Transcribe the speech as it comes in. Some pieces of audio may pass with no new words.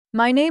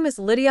My name is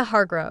Lydia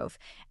Hargrove,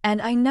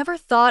 and I never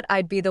thought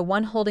I'd be the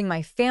one holding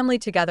my family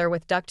together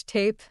with duct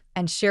tape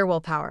and sheer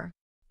willpower.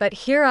 But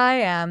here I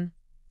am,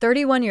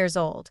 31 years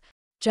old,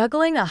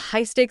 juggling a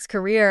high-stakes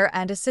career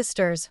and a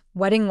sister's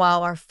wedding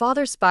while our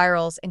father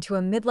spirals into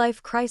a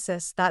midlife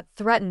crisis that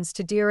threatens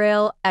to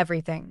derail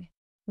everything.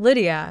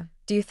 Lydia,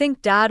 do you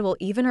think Dad will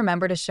even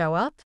remember to show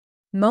up?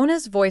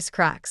 Mona's voice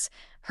cracks,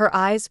 her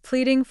eyes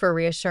pleading for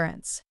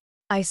reassurance.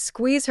 I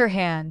squeeze her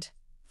hand,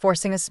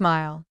 forcing a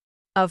smile.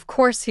 Of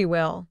course he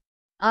will.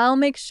 I'll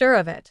make sure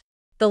of it.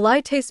 The lie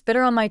tastes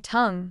bitter on my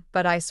tongue,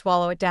 but I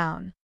swallow it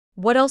down.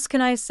 What else can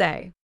I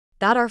say?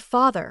 That our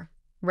father,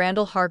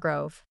 Randall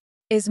Hargrove,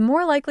 is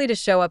more likely to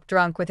show up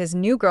drunk with his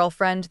new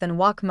girlfriend than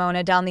walk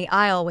Mona down the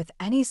aisle with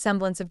any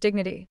semblance of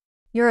dignity.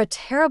 You're a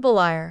terrible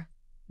liar,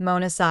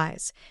 Mona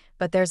sighs,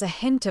 but there's a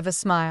hint of a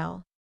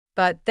smile.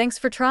 But thanks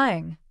for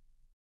trying.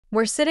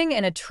 We're sitting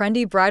in a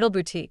trendy bridal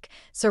boutique,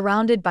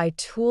 surrounded by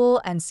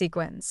tulle and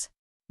sequins.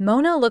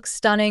 Mona looks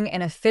stunning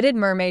in a fitted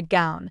mermaid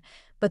gown,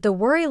 but the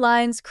worry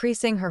lines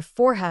creasing her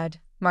forehead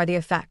mar the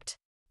effect.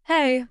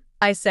 Hey,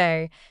 I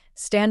say,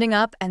 standing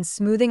up and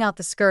smoothing out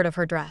the skirt of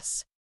her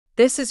dress.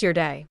 This is your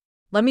day.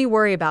 Let me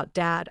worry about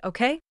Dad,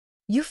 okay?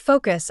 You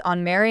focus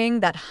on marrying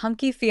that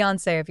hunky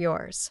fiancé of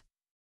yours.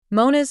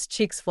 Mona's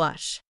cheeks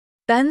flush.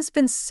 Ben's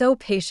been so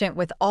patient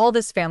with all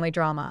this family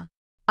drama.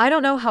 I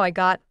don't know how I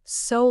got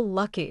so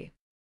lucky.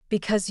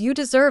 Because you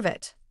deserve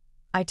it,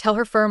 I tell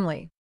her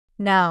firmly.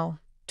 Now,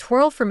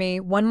 twirl for me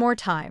one more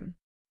time.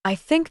 I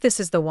think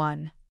this is the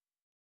one.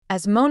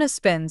 As Mona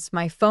spins,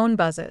 my phone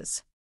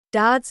buzzes.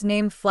 Dad's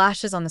name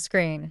flashes on the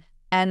screen,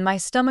 and my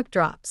stomach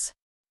drops.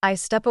 I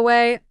step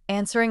away,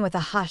 answering with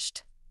a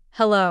hushed,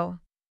 "Hello."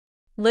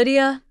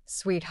 "Lydia,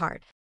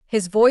 sweetheart."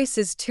 His voice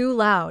is too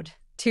loud,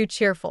 too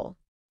cheerful.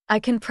 I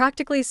can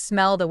practically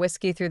smell the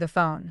whiskey through the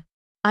phone.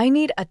 I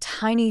need a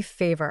tiny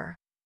favor.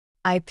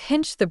 I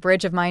pinch the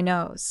bridge of my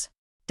nose.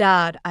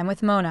 "Dad, I'm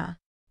with Mona.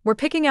 We're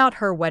picking out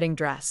her wedding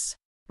dress.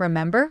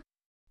 Remember?"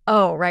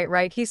 "Oh,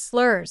 right, he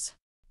slurs.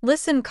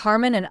 Listen,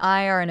 Carmen and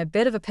I are in a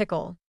bit of a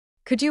pickle.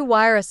 Could you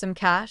wire us some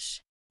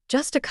cash?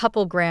 Just a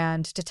couple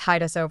grand to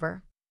tide us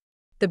over."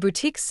 The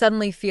boutique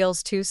suddenly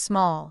feels too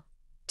small,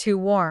 too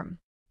warm.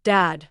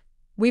 "Dad,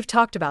 we've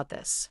talked about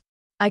this.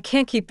 I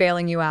can't keep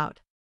bailing you out.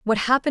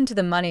 What happened to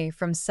the money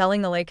from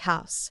selling the lake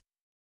house?"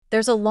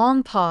 There's a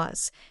long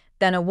pause,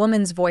 then a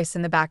woman's voice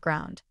in the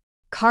background.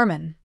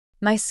 "Carmen."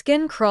 My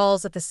skin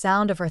crawls at the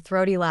sound of her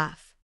throaty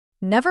laugh.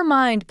 "Never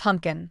mind,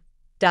 pumpkin,"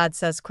 Dad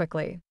says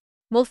quickly.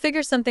 "We'll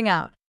figure something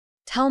out.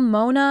 Tell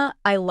Mona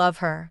I love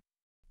her."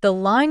 The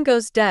line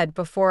goes dead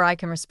before I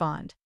can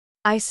respond.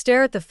 I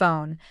stare at the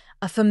phone,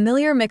 a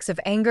familiar mix of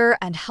anger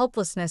and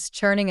helplessness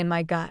churning in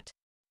my gut.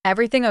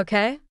 "Everything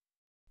okay?"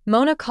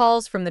 Mona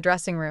calls from the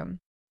dressing room.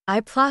 I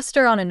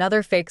plaster on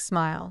another fake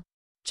smile.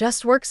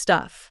 "Just work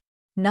stuff.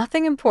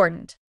 Nothing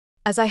important."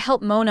 As I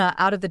help Mona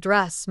out of the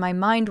dress, my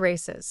mind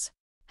races.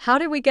 How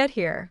did we get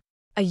here?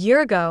 A year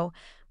ago,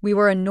 we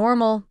were a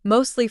normal,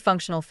 mostly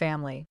functional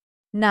family.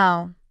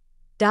 Now,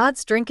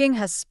 Dad's drinking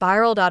has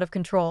spiraled out of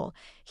control.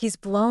 He's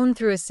blown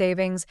through his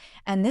savings,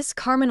 and this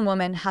Carmen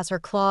woman has her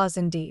claws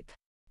in deep.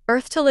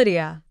 "Earth to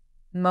Lydia."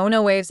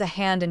 Mona waves a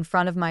hand in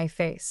front of my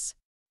face.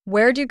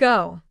 "Where'd you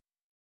go?"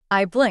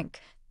 I blink,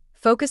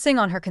 focusing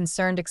on her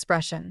concerned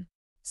expression.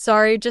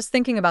 "Sorry, just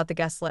thinking about the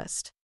guest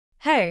list."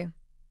 "Hey,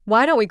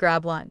 why don't we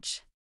grab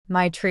lunch?"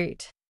 My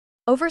treat.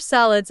 Over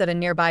salads at a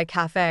nearby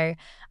cafe,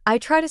 I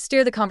try to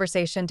steer the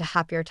conversation to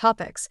happier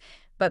topics,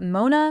 but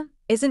Mona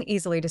isn't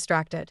easily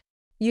distracted.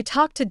 "You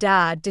talked to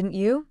Dad, didn't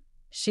you?"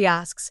 she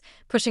asks,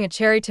 pushing a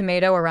cherry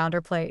tomato around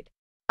her plate.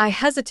 I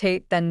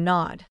hesitate, then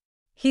nod.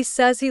 "He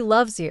says he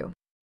loves you."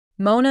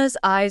 Mona's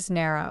eyes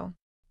narrow.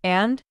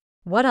 "And?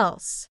 What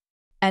else?"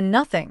 "And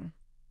nothing."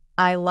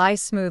 I lie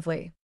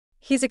smoothly.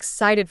 "He's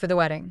excited for the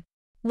wedding."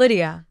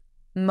 "Lydia."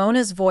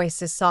 Mona's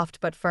voice is soft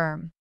but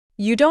firm.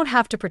 "You don't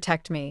have to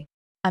protect me.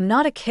 I'm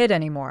not a kid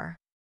anymore."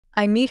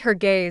 I meet her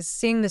gaze,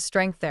 seeing the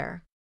strength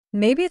there.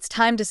 Maybe it's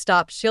time to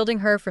stop shielding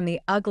her from the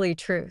ugly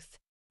truth.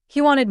 "He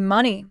wanted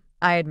money,"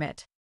 I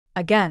admit.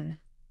 Again.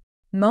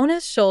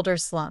 Mona's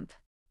shoulders slump.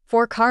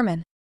 "For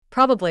Carmen?"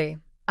 "Probably,"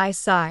 I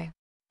sigh.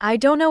 "I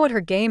don't know what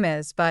her game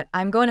is, but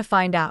I'm going to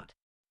find out.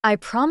 I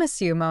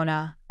promise you,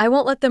 Mona, I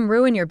won't let them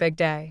ruin your big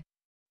day."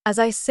 As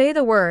I say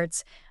the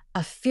words,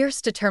 a fierce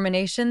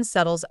determination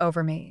settles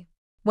over me.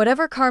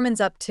 Whatever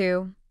Carmen's up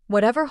to,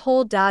 whatever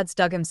hole Dad's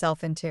dug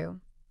himself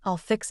into, I'll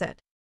fix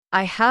it.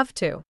 I have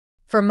to.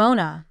 For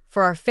Mona,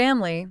 for our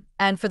family,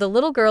 and for the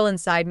little girl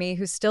inside me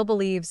who still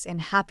believes in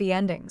happy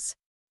endings.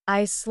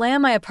 I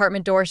slam my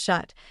apartment door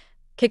shut,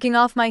 kicking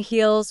off my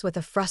heels with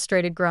a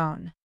frustrated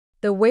groan.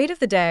 The weight of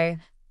the day,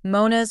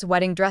 Mona's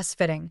wedding dress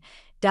fitting,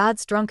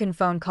 Dad's drunken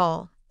phone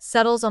call,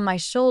 settles on my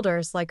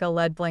shoulders like a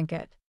lead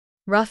blanket.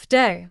 Rough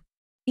day.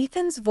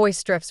 Ethan's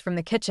voice drifts from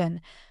the kitchen,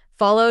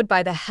 followed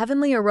by the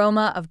heavenly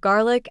aroma of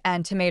garlic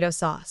and tomato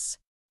sauce.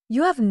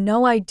 "You have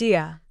no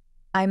idea,"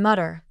 I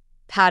mutter,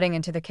 padding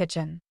into the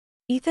kitchen.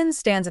 Ethan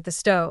stands at the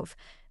stove,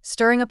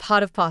 stirring a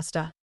pot of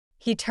pasta.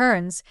 He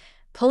turns,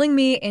 pulling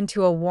me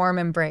into a warm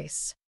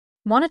embrace.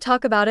 Want to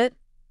talk about it?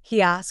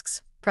 He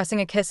asks, pressing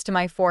a kiss to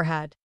my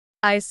forehead.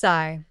 I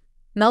sigh,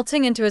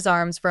 melting into his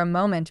arms for a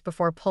moment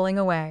before pulling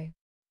away.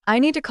 I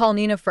need to call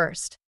Nina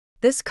first.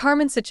 This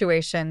Carmen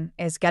situation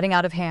is getting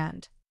out of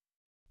hand.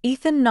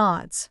 Ethan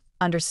nods,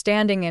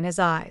 understanding in his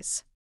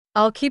eyes.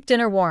 I'll keep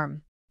dinner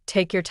warm.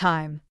 Take your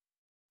time.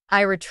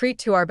 I retreat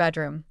to our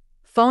bedroom,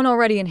 phone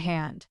already in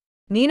hand.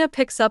 Nina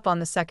picks up on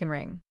the second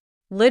ring.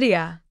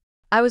 Lydia,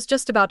 I was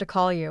just about to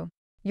call you.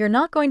 You're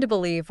not going to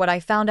believe what I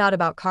found out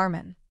about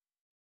Carmen.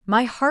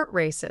 My heart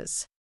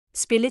races.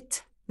 Spill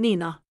it,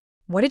 Nina.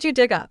 What did you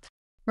dig up?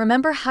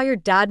 Remember how your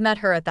dad met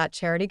her at that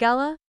charity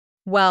gala?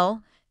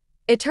 Well,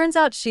 it turns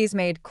out she's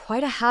made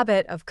quite a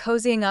habit of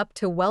cozying up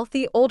to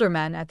wealthy older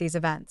men at these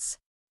events.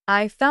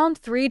 I found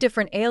 3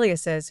 different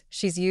aliases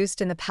she's used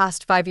in the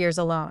past 5 years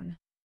alone.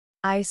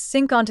 I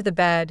sink onto the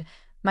bed,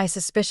 my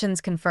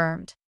suspicions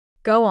confirmed.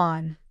 Go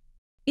on.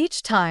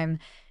 Each time,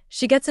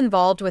 she gets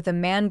involved with a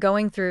man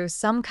going through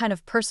some kind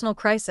of personal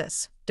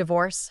crisis,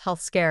 divorce,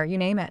 health scare, you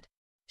name it.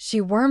 She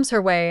worms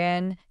her way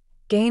in,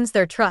 gains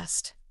their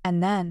trust,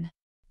 and then…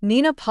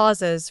 Nina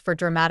pauses for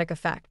dramatic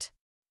effect.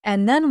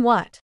 And then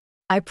what?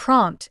 I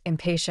prompt,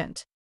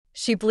 impatient.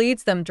 She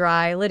bleeds them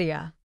dry,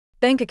 Lydia.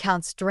 Bank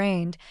accounts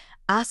drained,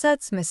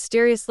 assets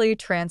mysteriously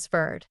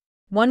transferred.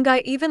 One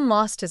guy even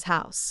lost his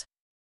house.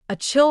 A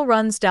chill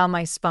runs down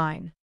my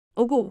spine.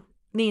 Ogo,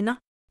 Nina.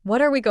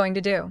 What are we going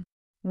to do?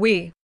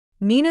 We.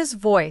 Nina's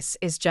voice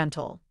is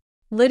gentle.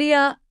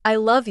 Lydia, I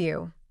love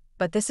you,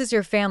 but this is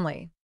your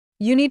family.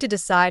 You need to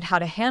decide how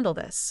to handle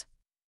this.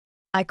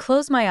 I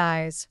close my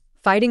eyes,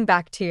 fighting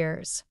back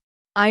tears.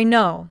 I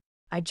know.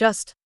 I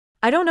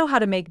don't know how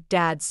to make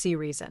Dad see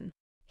reason.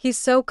 He's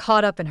so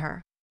caught up in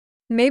her.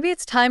 Maybe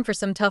it's time for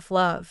some tough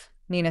love,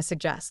 Nina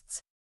suggests.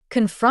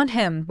 Confront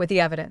him with the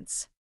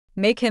evidence.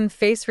 Make him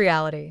face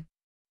reality.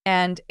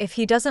 And if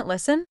he doesn't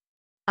listen?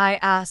 I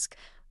ask,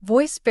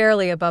 voice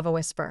barely above a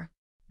whisper.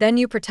 Then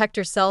you protect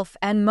yourself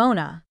and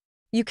Mona.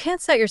 You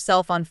can't set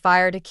yourself on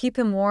fire to keep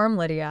him warm,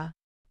 Lydia.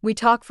 We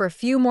talk for a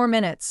few more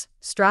minutes,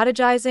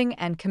 strategizing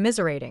and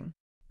commiserating.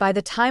 By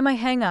the time I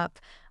hang up,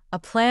 a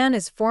plan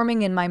is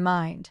forming in my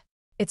mind.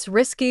 It's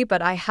risky,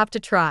 but I have to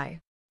try.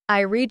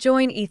 I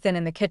rejoin Ethan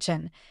in the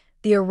kitchen,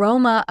 the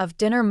aroma of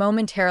dinner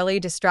momentarily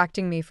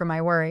distracting me from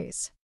my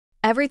worries.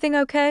 Everything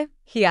okay?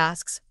 He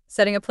asks,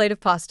 setting a plate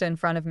of pasta in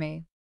front of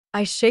me.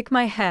 I shake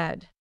my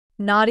head.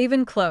 Not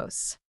even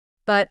close.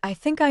 But I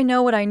think I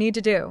know what I need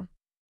to do.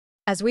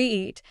 As we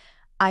eat,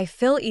 I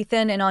fill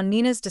Ethan in on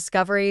Nina's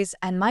discoveries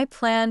and my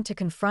plan to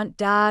confront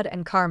Dad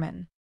and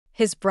Carmen.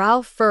 His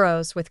brow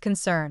furrows with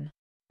concern.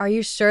 Are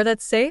you sure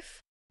that's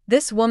safe?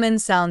 This woman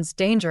sounds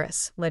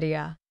dangerous,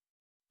 Lydia.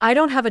 I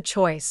don't have a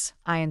choice,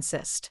 I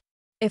insist.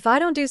 If I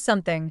don't do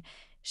something,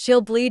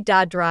 she'll bleed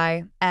Dad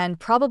dry and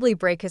probably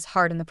break his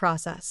heart in the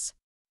process.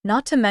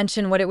 Not to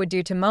mention what it would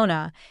do to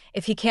Mona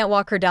if he can't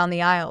walk her down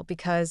the aisle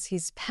because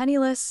he's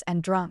penniless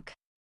and drunk.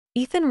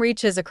 Ethan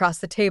reaches across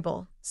the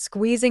table,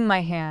 squeezing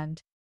my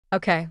hand.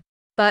 Okay,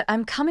 but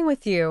I'm coming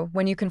with you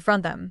when you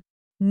confront them.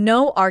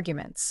 No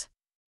arguments.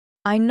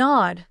 I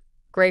nod,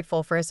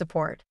 grateful for his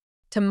support.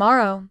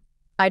 Tomorrow,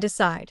 I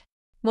decide.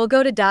 We'll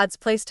go to Dad's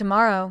place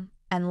tomorrow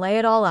and lay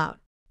it all out.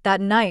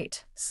 That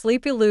night,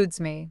 sleep eludes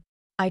me.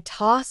 I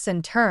toss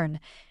and turn,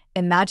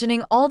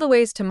 imagining all the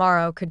ways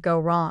tomorrow could go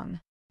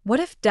wrong. What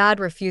if Dad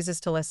refuses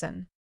to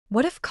listen?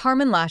 What if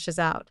Carmen lashes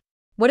out?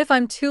 What if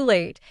I'm too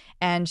late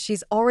and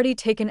she's already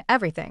taken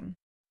everything?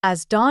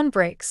 As dawn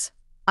breaks,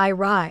 I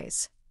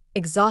rise,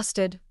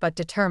 exhausted but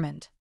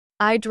determined.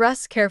 I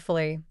dress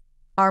carefully,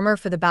 armor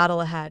for the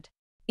battle ahead.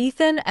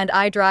 Ethan and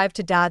I drive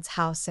to Dad's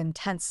house in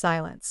tense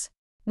silence.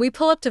 We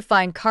pull up to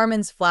find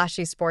Carmen's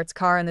flashy sports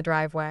car in the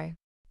driveway.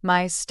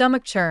 My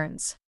stomach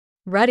churns.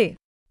 Ready?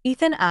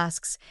 Ethan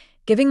asks,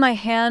 giving my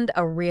hand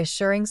a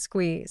reassuring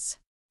squeeze.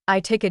 I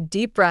take a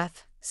deep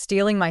breath,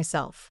 steeling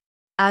myself.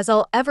 As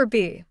I'll ever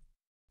be.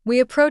 We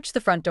approach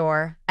the front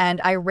door, and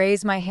I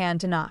raise my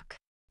hand to knock.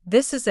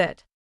 This is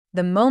it.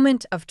 The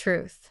moment of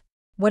truth.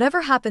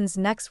 Whatever happens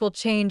next will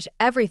change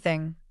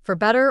everything, for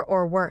better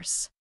or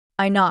worse.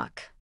 I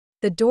knock.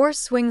 The door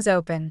swings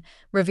open,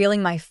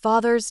 revealing my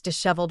father's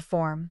disheveled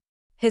form.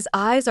 His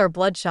eyes are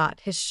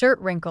bloodshot, his shirt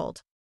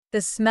wrinkled.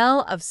 The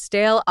smell of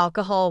stale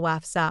alcohol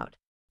wafts out.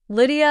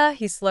 Lydia,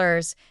 he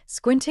slurs,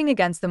 squinting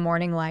against the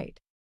morning light.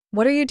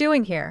 What are you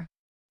doing here?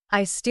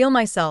 I steel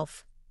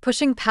myself,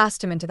 pushing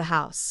past him into the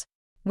house.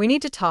 We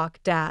need to talk,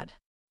 Dad.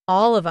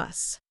 All of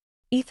us.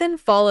 Ethan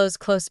follows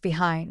close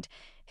behind,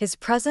 his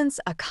presence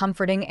a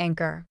comforting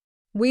anchor.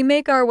 We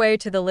make our way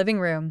to the living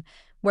room,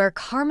 where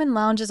Carmen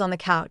lounges on the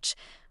couch,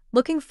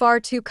 looking far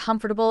too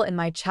comfortable in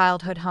my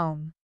childhood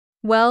home.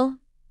 Well,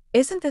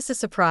 isn't this a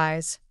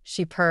surprise?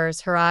 She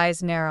purrs, her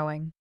eyes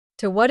narrowing.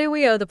 To what do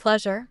we owe the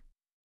pleasure?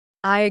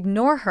 I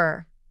ignore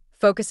her,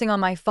 focusing on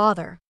my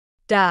father.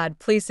 Dad,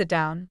 please sit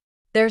down.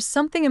 There's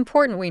something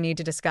important we need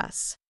to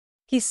discuss.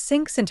 He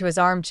sinks into his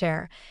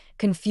armchair,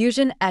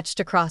 confusion etched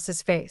across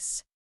his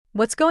face.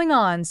 What's going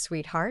on,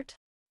 sweetheart?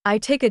 I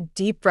take a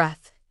deep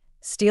breath,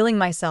 steeling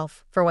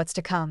myself for what's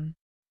to come.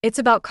 It's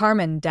about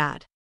Carmen,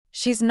 Dad.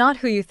 She's not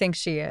who you think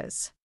she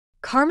is.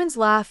 Carmen's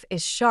laugh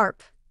is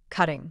sharp,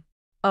 cutting.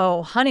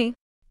 Oh, honey,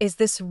 is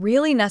this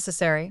really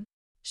necessary?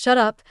 Shut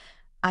up,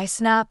 I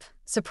snap,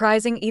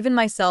 surprising even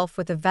myself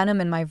with the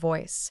venom in my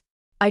voice.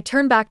 I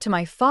turn back to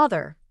my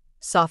father,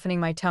 softening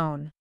my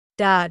tone.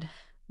 Dad,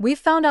 we've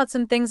found out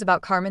some things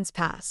about Carmen's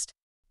past.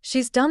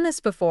 She's done this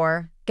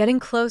before, getting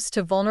close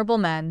to vulnerable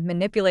men,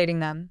 manipulating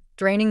them,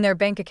 draining their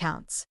bank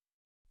accounts.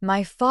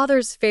 My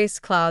father's face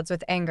clouds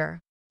with anger.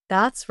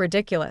 That's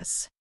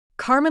ridiculous.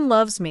 Carmen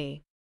loves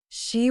me.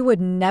 She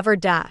would never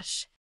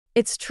dash.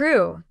 It's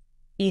true.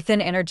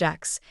 Ethan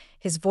interjects,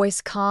 his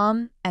voice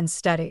calm and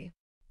steady.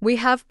 We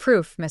have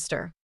proof,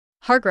 Mr.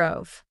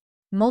 Hargrove.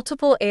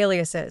 Multiple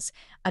aliases,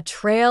 a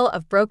trail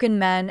of broken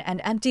men and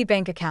empty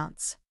bank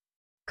accounts.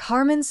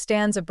 Carmen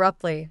stands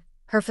abruptly,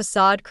 her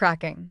facade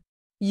cracking.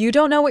 You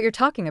don't know what you're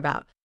talking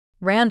about.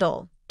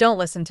 Randall, don't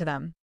listen to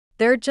them.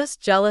 They're just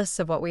jealous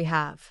of what we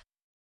have.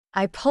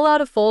 I pull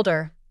out a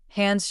folder,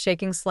 hands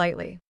shaking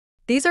slightly.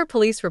 These are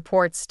police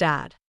reports,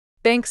 Dad.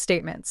 Bank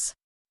statements.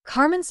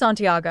 Carmen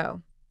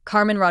Santiago,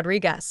 Carmen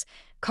Rodriguez,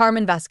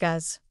 Carmen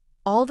Vasquez.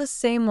 All the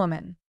same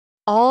woman.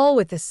 All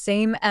with the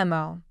same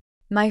MO.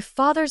 My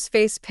father's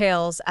face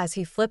pales as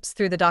he flips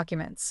through the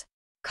documents.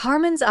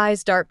 Carmen's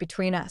eyes dart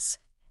between us,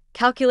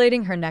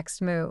 calculating her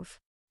next move.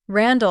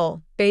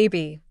 Randall,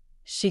 baby,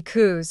 she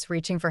coos,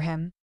 reaching for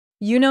him.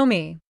 You know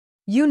me.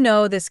 You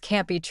know this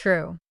can't be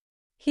true.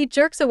 He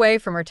jerks away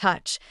from her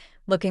touch,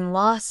 looking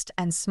lost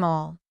and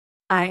small.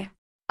 I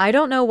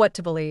don't know what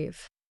to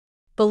believe.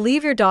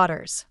 Believe your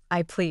daughters,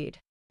 I plead.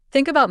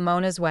 Think about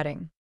Mona's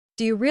wedding.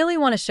 Do you really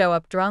want to show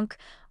up drunk?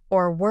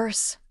 Or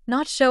worse,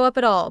 not show up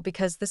at all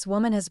because this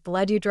woman has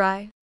bled you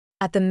dry?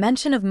 At the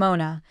mention of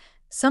Mona,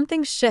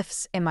 something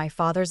shifts in my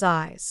father's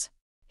eyes.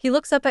 He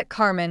looks up at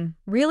Carmen,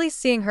 really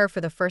seeing her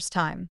for the first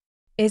time.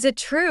 Is it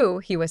true?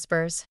 He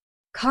whispers.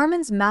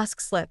 Carmen's mask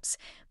slips,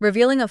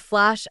 revealing a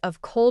flash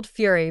of cold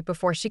fury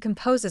before she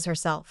composes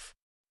herself.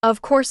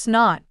 Of course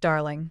not,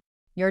 darling.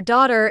 Your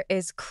daughter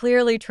is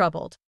clearly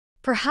troubled.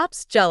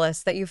 Perhaps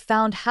jealous that you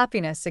found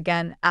happiness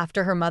again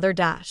after her mother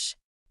dash.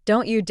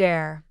 Don't you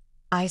dare.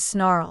 I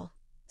snarl,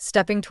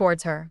 stepping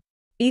towards her.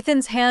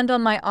 Ethan's hand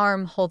on my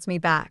arm holds me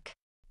back.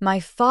 My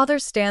father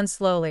stands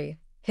slowly,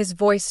 his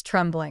voice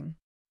trembling.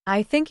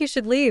 I think you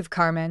should leave,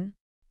 Carmen.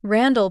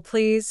 Randall,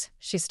 please,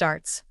 she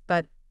starts,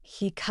 but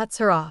he cuts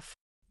her off.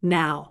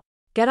 Now.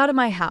 Get out of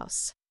my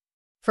house.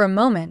 For a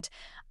moment,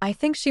 I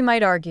think she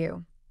might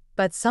argue,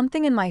 but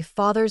something in my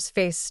father's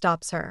face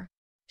stops her.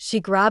 She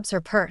grabs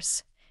her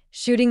purse,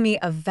 shooting me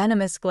a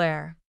venomous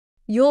glare.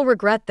 You'll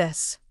regret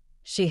this,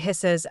 she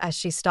hisses as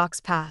she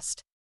stalks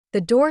past. The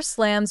door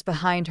slams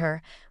behind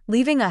her,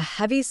 leaving a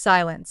heavy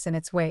silence in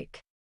its wake.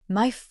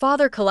 My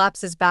father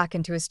collapses back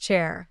into his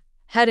chair,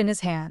 head in his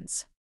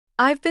hands.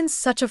 I've been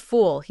such a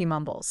fool, he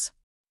mumbles.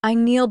 I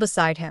kneel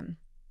beside him,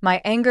 my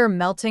anger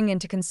melting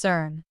into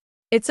concern.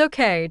 It's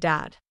okay,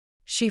 Dad.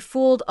 She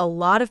fooled a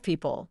lot of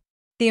people.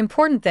 The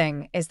important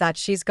thing is that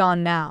she's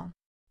gone now.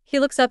 He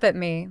looks up at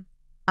me,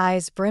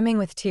 eyes brimming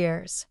with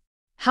tears.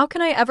 How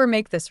can I ever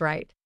make this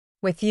right?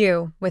 With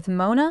you, with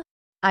Mona?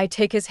 I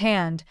take his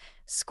hand,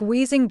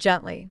 squeezing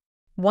gently.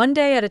 One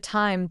day at a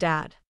time,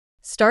 Dad.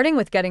 Starting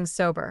with getting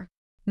sober.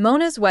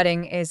 Mona's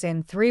wedding is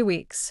in 3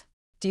 weeks.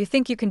 Do you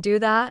think you can do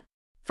that?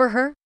 For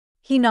her?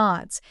 He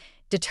nods,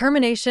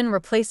 determination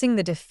replacing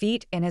the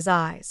defeat in his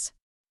eyes.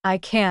 I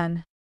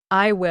can.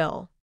 I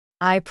will.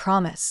 I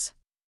promise.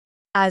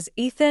 As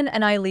Ethan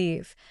and I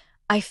leave,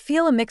 I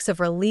feel a mix of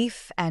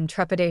relief and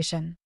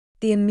trepidation.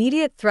 The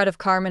immediate threat of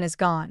Carmen is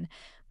gone,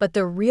 but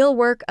the real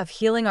work of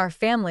healing our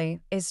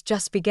family is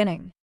just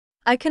beginning.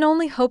 I can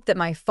only hope that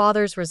my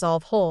father's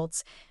resolve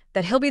holds,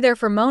 that he'll be there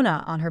for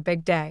Mona on her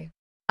big day.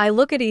 I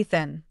look at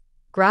Ethan,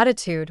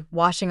 gratitude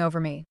washing over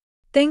me.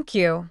 Thank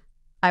you,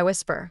 I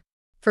whisper,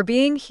 for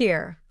being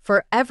here,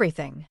 for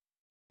everything.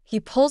 He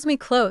pulls me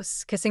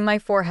close, kissing my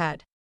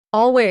forehead.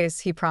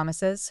 Always, he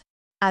promises.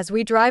 As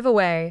we drive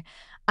away,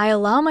 I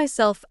allow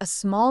myself a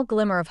small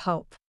glimmer of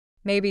hope.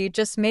 Maybe,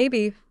 just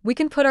maybe, we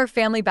can put our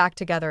family back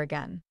together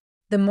again.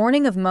 The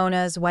morning of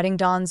Mona's wedding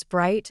dawns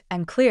bright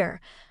and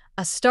clear,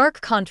 a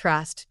stark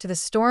contrast to the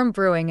storm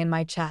brewing in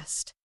my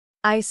chest.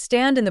 I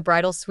stand in the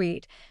bridal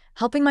suite,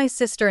 helping my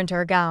sister into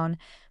her gown,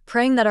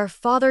 praying that our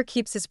father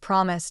keeps his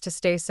promise to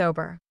stay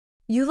sober.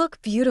 You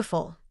look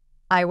beautiful,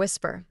 I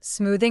whisper,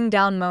 smoothing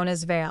down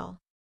Mona's veil.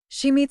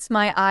 She meets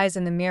my eyes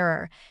in the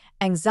mirror,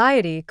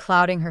 anxiety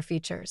clouding her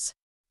features.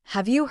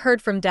 Have you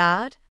heard from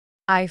Dad?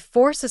 I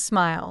force a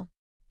smile.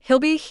 He'll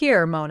be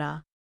here,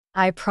 Mona.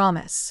 I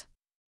promise.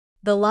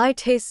 The lie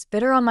tastes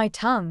bitter on my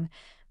tongue,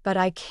 but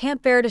I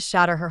can't bear to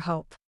shatter her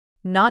hope.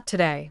 Not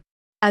today.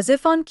 As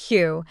if on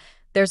cue,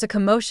 there's a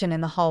commotion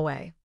in the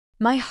hallway.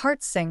 My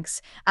heart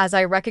sinks as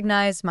I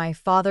recognize my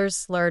father's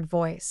slurred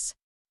voice.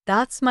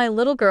 That's my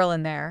little girl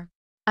in there.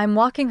 I'm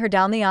walking her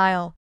down the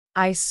aisle.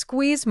 I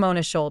squeeze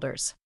Mona's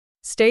shoulders.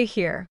 Stay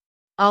here.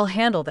 I'll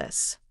handle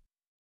this.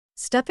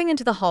 Stepping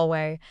into the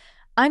hallway,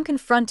 I'm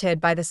confronted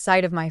by the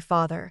sight of my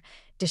father,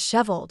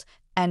 disheveled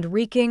and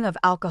reeking of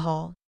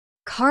alcohol.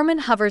 Carmen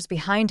hovers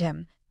behind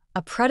him,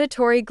 a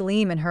predatory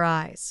gleam in her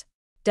eyes.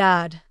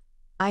 "Dad,"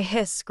 I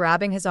hiss,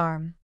 grabbing his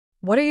arm.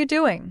 "What are you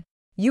doing?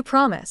 You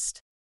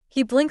promised."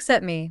 He blinks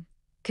at me,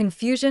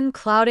 confusion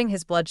clouding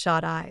his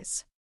bloodshot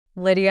eyes.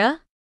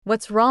 "Lydia,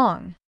 what's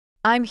wrong?"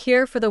 "I'm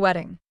here for the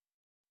wedding."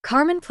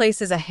 Carmen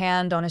places a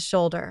hand on his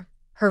shoulder,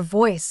 her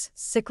voice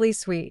sickly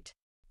sweet.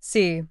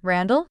 "See,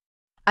 Randall?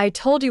 I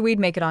told you we'd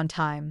make it on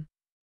time.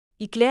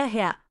 Ikler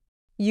her.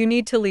 You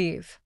need to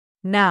leave.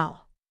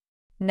 Now."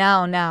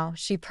 Now,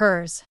 she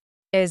purrs.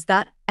 "Is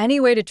that any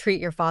way to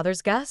treat your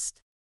father's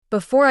guest?"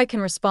 Before I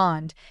can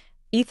respond,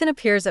 Ethan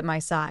appears at my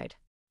side.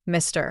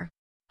 "Mr.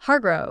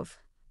 Hargrove,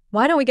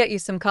 why don't we get you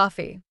some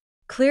coffee?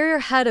 Clear your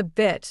head a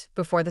bit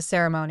before the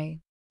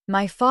ceremony."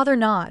 My father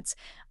nods,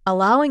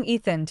 allowing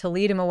Ethan to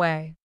lead him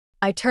away.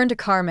 I turn to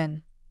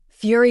Carmen,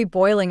 fury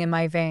boiling in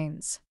my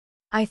veins.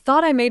 "I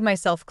thought I made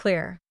myself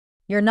clear.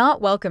 You're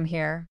not welcome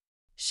here."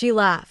 She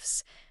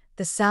laughs,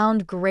 the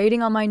sound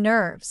grating on my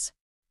nerves.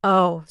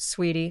 "Oh,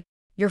 sweetie,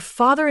 your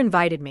father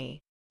invited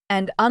me.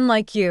 And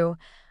unlike you,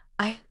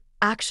 I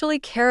actually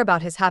care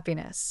about his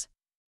happiness."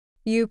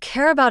 "You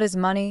care about his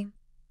money?"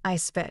 I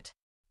spit.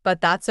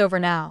 "But that's over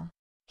now.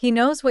 He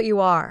knows what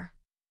you are."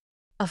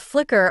 A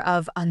flicker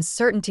of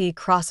uncertainty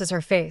crosses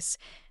her face,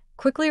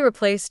 quickly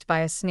replaced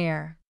by a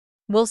sneer.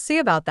 "We'll see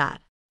about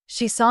that."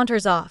 She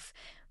saunters off,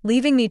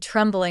 leaving me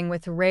trembling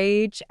with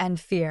rage and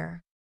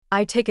fear.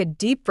 I take a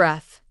deep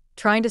breath,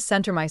 trying to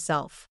center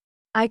myself.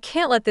 I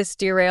can't let this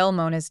derail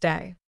Mona's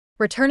day.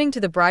 Returning to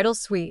the bridal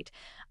suite,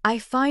 I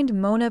find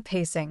Mona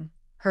pacing,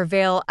 her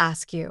veil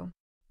askew.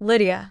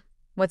 "Lydia,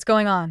 what's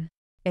going on?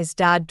 Is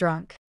Dad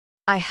drunk?"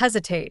 I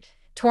hesitate,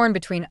 torn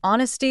between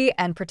honesty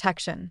and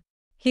protection.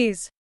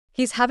 He's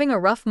having a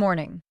rough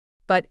morning,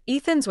 but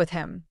Ethan's with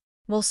him.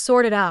 We'll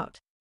sort it out."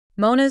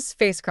 Mona's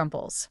face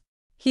crumples.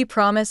 "He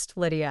promised,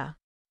 Lydia.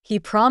 He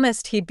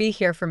promised he'd be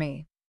here for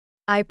me."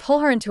 I pull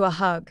her into a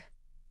hug,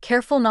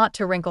 careful not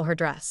to wrinkle her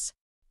dress.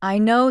 "I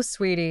know,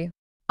 sweetie.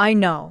 I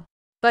know.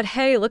 But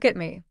hey, look at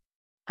me."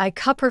 I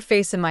cup her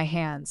face in my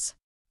hands.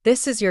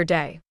 "This is your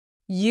day.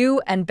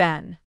 You and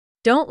Ben.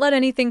 Don't let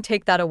anything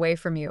take that away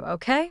from you,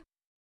 okay?"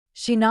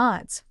 She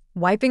nods,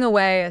 wiping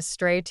away a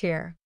stray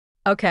tear.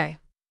 "Okay."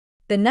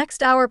 The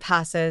next hour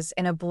passes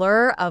in a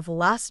blur of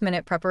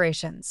last-minute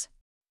preparations.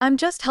 I'm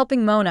just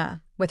helping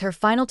Mona with her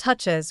final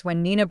touches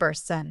when Nina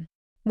bursts in.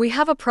 "We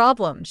have a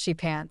problem," she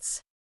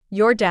pants.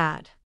 "Your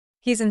dad.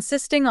 He's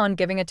insisting on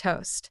giving a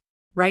toast."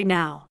 Right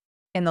now.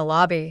 In the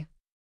lobby,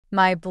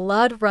 my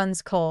blood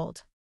runs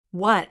cold.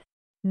 What?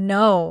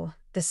 No,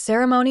 the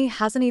ceremony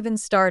hasn't even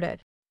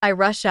started. I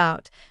rush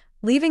out,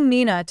 leaving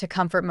Nina to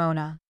comfort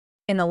Mona.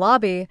 In the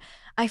lobby,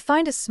 I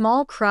find a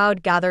small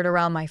crowd gathered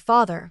around my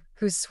father,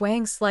 who's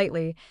swaying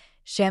slightly,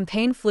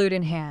 champagne flute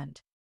in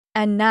hand.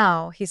 "And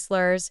now," he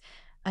slurs,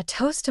 "a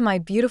toast to my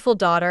beautiful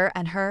daughter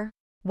and her—"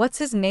 "What's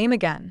his name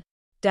again?"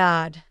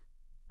 "Dad."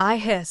 I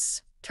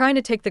hiss, trying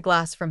to take the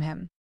glass from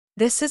him.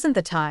 "This isn't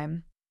the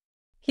time."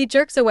 He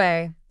jerks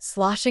away,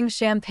 sloshing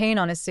champagne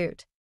on his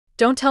suit.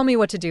 "Don't tell me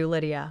what to do,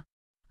 Lydia.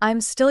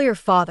 I'm still your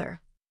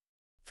father."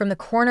 From the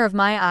corner of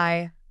my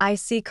eye, I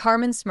see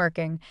Carmen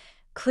smirking,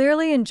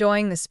 clearly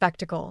enjoying the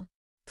spectacle.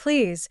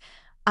 "Please,"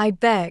 I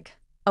beg,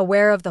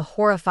 aware of the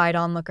horrified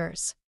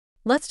onlookers.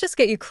 "Let's just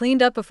get you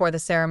cleaned up before the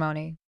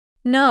ceremony."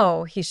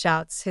 "No," he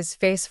shouts, his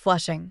face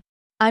flushing.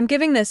 "I'm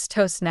giving this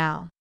toast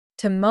now.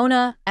 To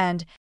Mona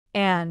and—"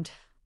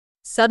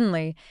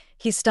 Suddenly,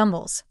 he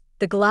stumbles,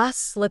 the glass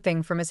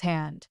slipping from his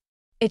hand.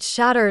 It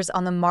shatters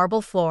on the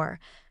marble floor,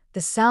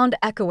 the sound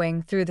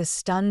echoing through the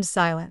stunned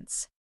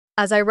silence.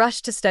 As I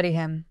rush to steady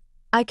him,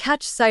 I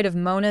catch sight of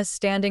Mona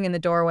standing in the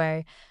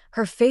doorway,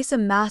 her face a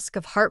mask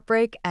of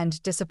heartbreak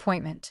and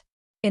disappointment.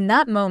 In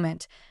that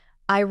moment,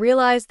 I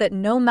realize that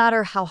no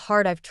matter how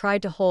hard I've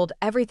tried to hold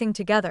everything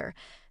together,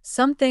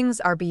 some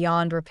things are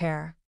beyond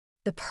repair.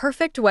 The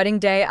perfect wedding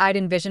day I'd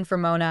envisioned for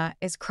Mona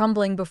is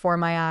crumbling before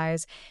my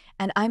eyes,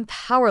 and I'm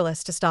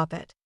powerless to stop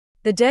it.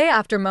 The day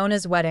after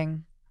Mona's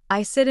wedding,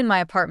 I sit in my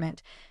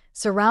apartment,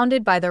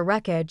 surrounded by the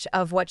wreckage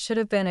of what should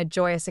have been a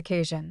joyous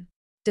occasion.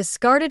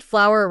 Discarded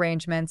flower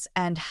arrangements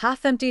and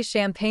half-empty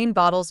champagne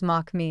bottles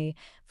mock me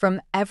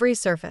from every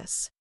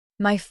surface.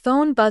 My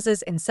phone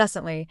buzzes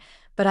incessantly,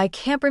 but I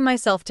can't bring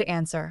myself to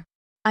answer.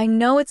 I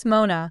know it's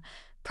Mona,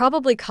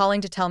 probably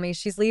calling to tell me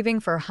she's leaving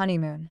for her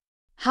honeymoon.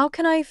 How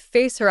can I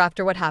face her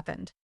after what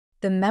happened?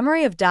 The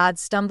memory of Dad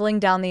stumbling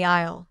down the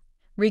aisle,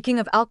 reeking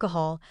of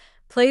alcohol,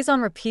 plays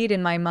on repeat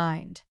in my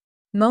mind.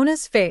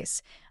 Mona's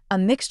face, a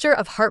mixture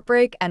of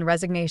heartbreak and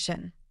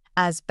resignation,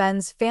 as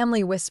Ben's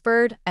family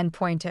whispered and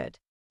pointed.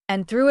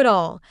 And through it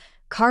all,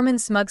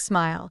 Carmen's smug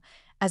smile,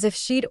 as if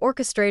she'd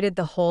orchestrated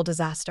the whole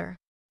disaster.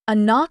 A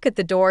knock at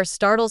the door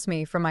startles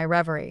me from my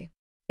reverie.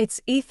 It's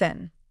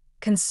Ethan,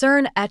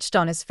 concern etched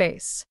on his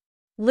face.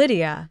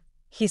 "Lydia,"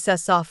 he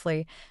says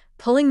softly,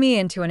 pulling me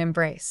into an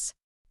embrace.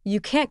 "You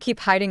can't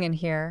keep hiding in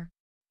here."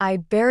 I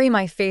bury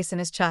my face in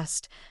his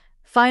chest,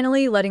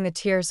 finally letting the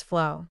tears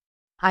flow.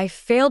 "I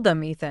failed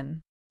them,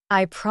 Ethan.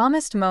 I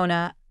promised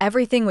Mona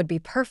everything would be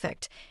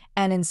perfect,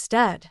 and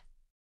instead—"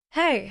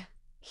 "Hey,"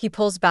 he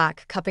pulls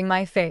back, cupping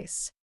my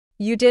face.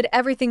 You did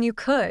everything you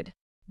could.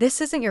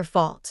 This isn't your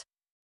fault.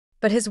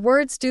 But his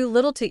words do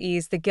little to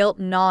ease the guilt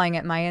gnawing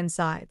at my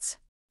insides.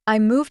 I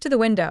move to the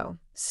window,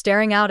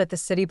 staring out at the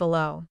city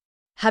below.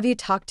 Have you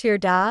talked to your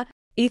dad?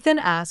 Ethan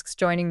asks,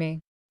 joining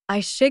me. I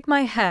shake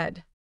my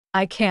head.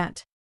 I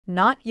can't.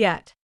 Not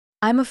yet.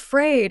 I'm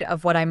afraid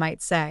of what I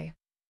might say.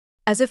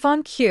 As if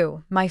on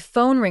cue, my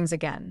phone rings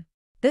again.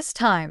 This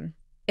time,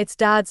 it's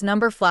Dad's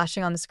number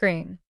flashing on the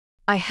screen.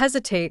 I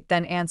hesitate,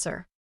 then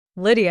answer.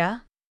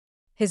 Lydia?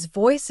 His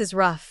voice is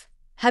rough,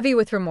 heavy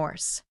with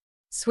remorse.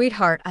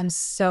 Sweetheart, I'm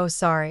so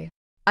sorry.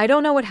 I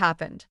don't know what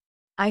happened.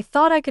 I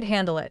thought I could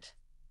handle it.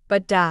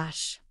 But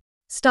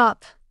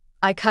Stop.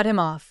 I cut him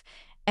off,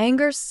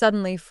 anger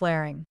suddenly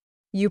flaring.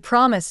 You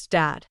promised,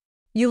 Dad.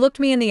 You looked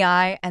me in the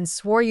eye and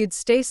swore you'd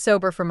stay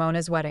sober for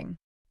Mona's wedding.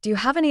 Do you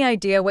have any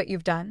idea what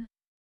you've done?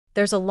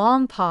 There's a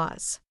long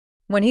pause.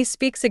 When he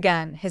speaks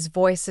again, his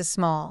voice is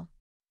small.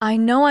 I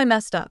know I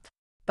messed up,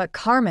 but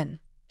Carmen,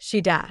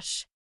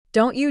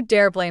 Don't you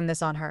dare blame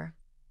this on her.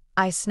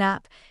 I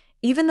snap,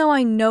 even though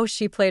I know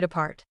she played a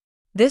part.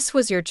 This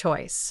was your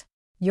choice.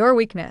 Your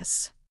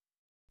weakness.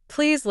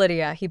 Please,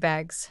 Lydia, he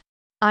begs.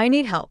 I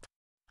need help.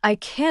 I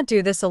can't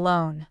do this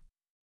alone.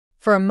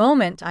 For a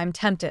moment, I'm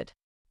tempted.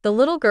 The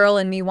little girl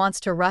in me wants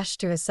to rush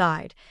to his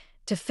side,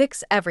 to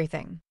fix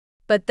everything.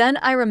 But then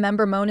I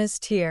remember Mona's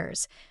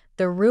tears,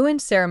 the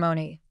ruined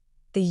ceremony,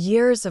 the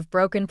years of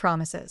broken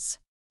promises.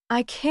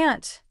 I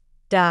can't,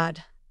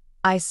 Dad,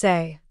 I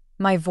say,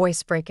 my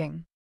voice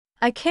breaking.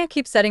 I can't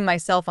keep setting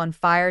myself on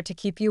fire to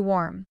keep you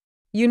warm.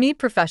 You need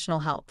professional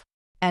help.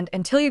 And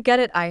until you get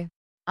it,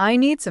 I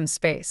need some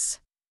space.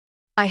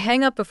 I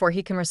hang up before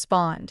he can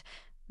respond,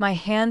 my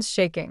hands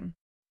shaking.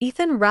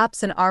 Ethan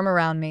wraps an arm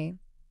around me,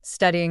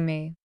 steadying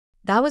me.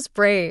 That was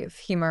brave,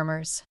 he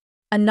murmurs.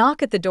 A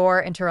knock at the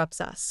door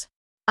interrupts us.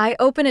 I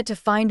open it to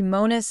find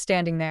Mona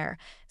standing there,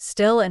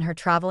 still in her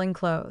traveling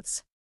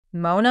clothes.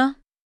 Mona?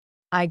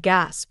 I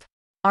gasp.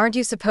 Aren't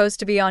you supposed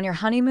to be on your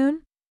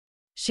honeymoon?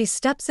 She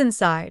steps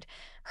inside,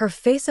 her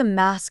face a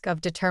mask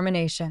of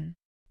determination.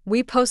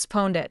 We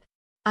postponed it.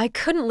 I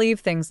couldn't leave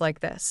things like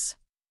this.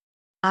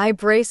 I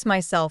brace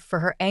myself for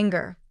her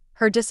anger,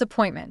 her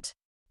disappointment.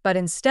 But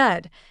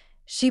instead,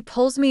 she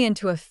pulls me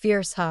into a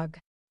fierce hug.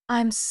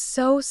 I'm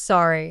so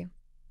sorry,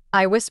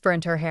 I whisper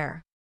into her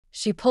hair.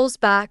 She pulls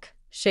back,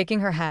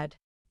 shaking her head.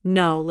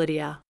 No,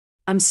 Lydia.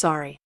 I'm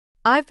sorry.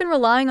 I've been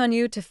relying on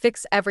you to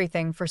fix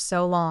everything for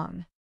so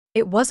long.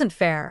 It wasn't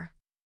fair.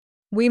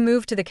 We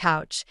move to the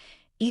couch,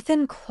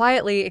 Ethan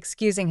quietly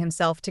excusing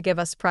himself to give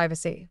us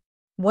privacy.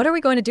 What are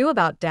we going to do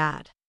about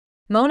Dad?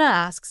 Mona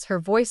asks, her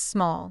voice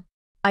small.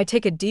 I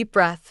take a deep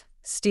breath,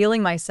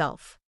 steeling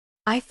myself.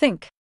 I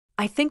think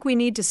we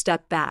need to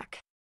step back.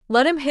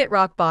 Let him hit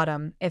rock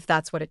bottom, if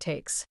that's what it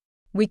takes.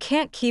 We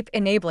can't keep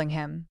enabling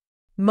him.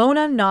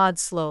 Mona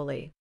nods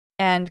slowly.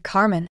 And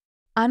Carmen,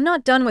 I'm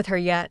not done with her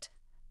yet,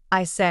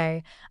 I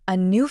say, a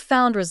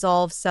newfound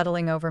resolve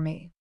settling over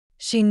me.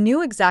 She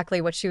knew exactly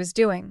what she was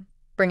doing,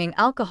 bringing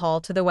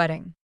alcohol to the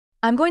wedding.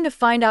 I'm going to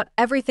find out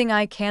everything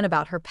I can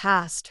about her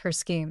past, her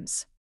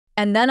schemes.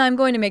 And then I'm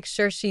going to make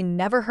sure she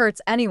never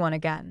hurts anyone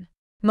again.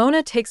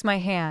 Mona takes my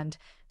hand,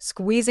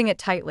 squeezing it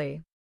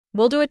tightly.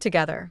 We'll do it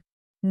together.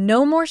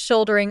 No more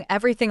shouldering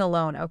everything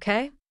alone,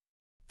 okay?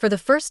 For the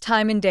first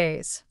time in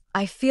days,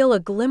 I feel a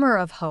glimmer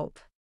of hope.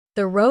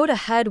 The road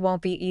ahead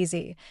won't be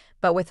easy,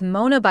 but with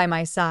Mona by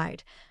my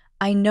side,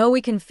 I know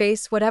we can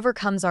face whatever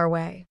comes our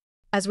way.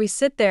 As we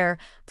sit there,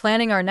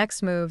 planning our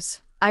next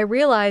moves, I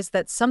realize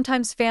that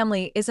sometimes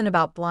family isn't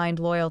about blind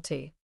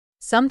loyalty.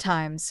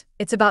 Sometimes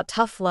it's about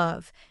tough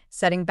love,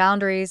 setting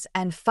boundaries,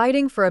 and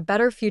fighting for a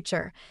better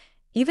future,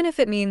 even if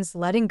it means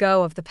letting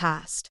go of the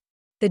past.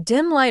 The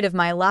dim light of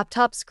my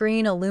laptop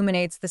screen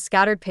illuminates the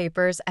scattered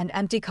papers and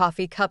empty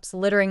coffee cups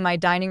littering my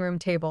dining room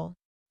table.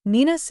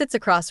 Nina sits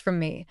across from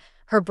me,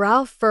 her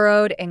brow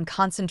furrowed in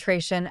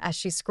concentration as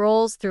she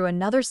scrolls through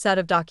another set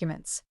of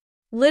documents.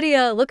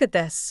 Lydia, look at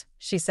this,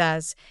 she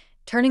says,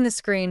 turning the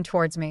screen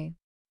towards me.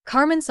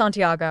 Carmen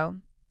Santiago,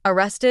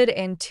 arrested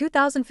in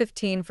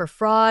 2015 for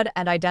fraud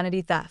and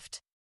identity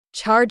theft.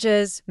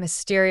 Charges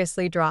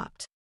mysteriously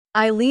dropped.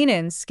 I lean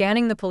in,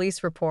 scanning the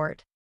police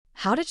report.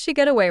 How did she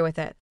get away with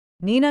it?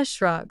 Nina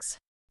shrugs.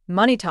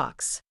 Money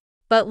talks.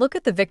 But look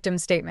at the victim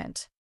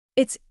statement.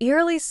 It's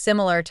eerily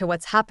similar to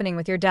what's happening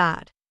with your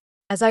dad.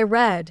 As I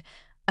read,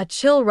 a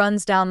chill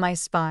runs down my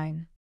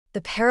spine.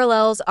 The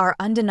parallels are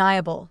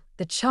undeniable.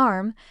 The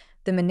charm,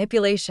 the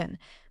manipulation,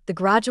 the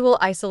gradual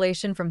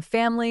isolation from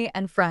family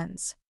and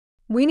friends.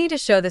 We need to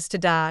show this to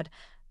Dad,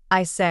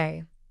 I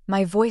say,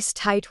 my voice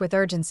tight with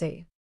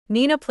urgency.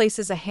 Nina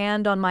places a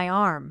hand on my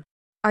arm.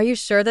 Are you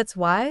sure that's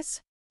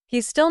wise?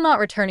 He's still not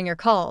returning your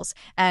calls,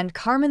 and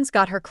Carmen's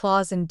got her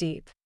claws in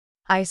deep.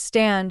 I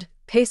stand,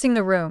 pacing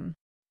the room.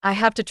 I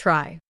have to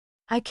try.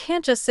 I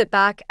can't just sit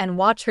back and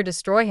watch her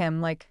destroy him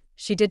like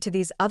she did to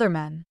these other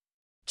men.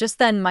 Just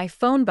then, my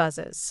phone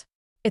buzzes.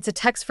 It's a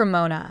text from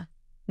Mona.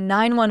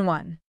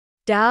 911.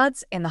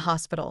 Dad's in the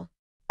hospital.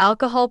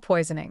 Alcohol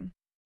poisoning.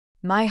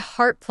 My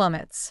heart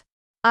plummets.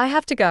 I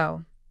have to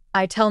go,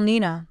 I tell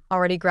Nina,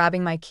 already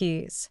grabbing my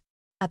keys.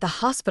 At the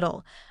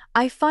hospital,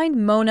 I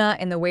find Mona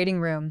in the waiting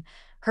room,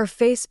 her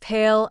face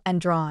pale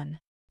and drawn.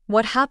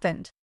 What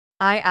happened?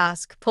 I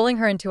ask, pulling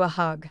her into a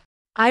hug.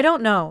 I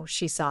don't know,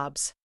 she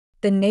sobs.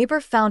 The neighbor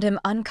found him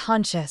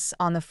unconscious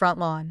on the front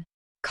lawn.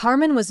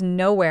 Carmen was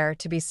nowhere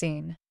to be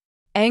seen.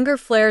 Anger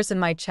flares in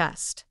my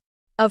chest.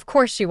 Of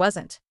course she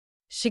wasn't.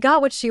 She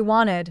got what she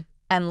wanted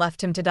and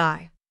left him to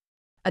die.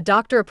 A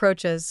doctor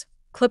approaches,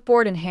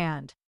 clipboard in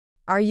hand.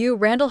 Are you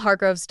Randall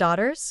Hargrove's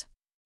daughters?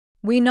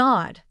 We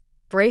nod,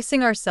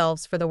 bracing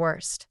ourselves for the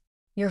worst.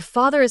 Your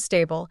father is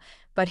stable,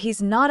 but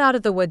he's not out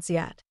of the woods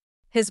yet.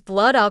 His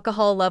blood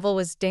alcohol level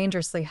was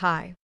dangerously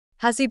high.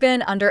 Has he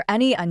been under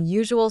any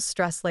unusual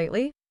stress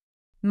lately?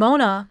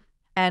 Mona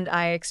and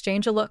I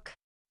exchange a look.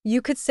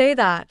 You could say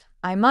that,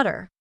 I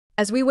mutter.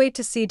 As we wait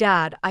to see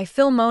Dad, I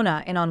fill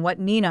Mona in on what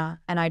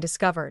Nina and I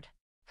discovered.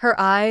 Her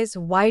eyes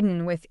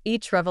widen with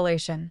each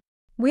revelation.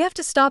 We have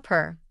to stop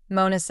her,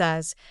 Mona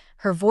says,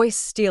 her voice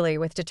steely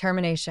with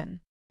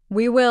determination.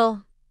 We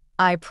will,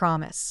 I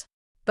promise.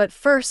 But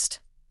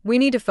first, we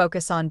need to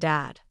focus on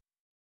Dad.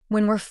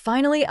 When we're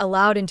finally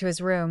allowed into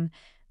his room,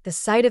 the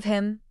sight of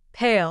him,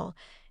 pale,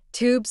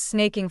 tubes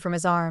snaking from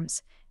his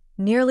arms,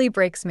 nearly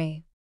breaks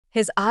me.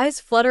 His eyes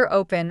flutter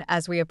open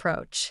as we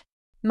approach.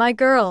 My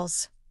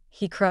girls,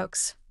 he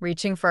croaks,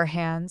 reaching for our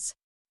hands.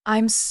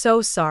 I'm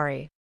so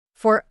sorry.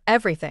 For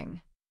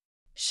everything.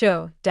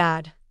 Sho,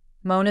 Dad,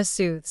 Mona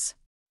soothes.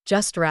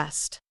 Just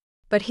rest.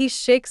 But he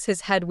shakes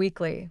his head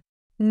weakly.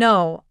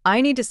 No,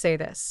 I need to say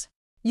this.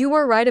 You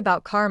were right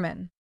about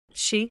Carmen.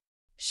 She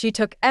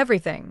took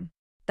everything.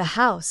 The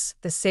house,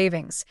 the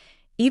savings,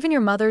 even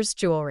your mother's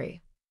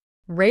jewelry.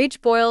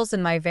 Rage boils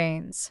in my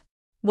veins.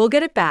 We'll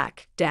get it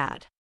back,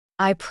 Dad.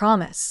 I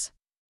promise.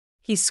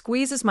 He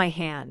squeezes my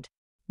hand.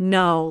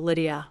 No,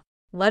 Lydia.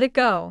 Let it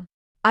go.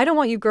 I don't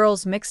want you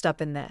girls mixed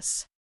up in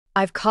this.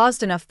 I've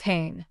caused enough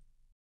pain.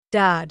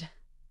 Dad,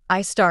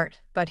 I start,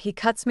 but he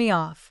cuts me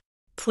off.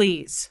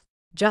 Please.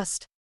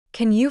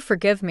 Can you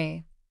forgive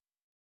me?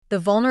 The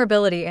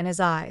vulnerability in his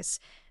eyes,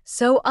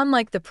 so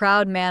unlike the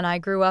proud man I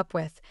grew up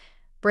with,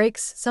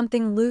 breaks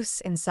something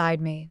loose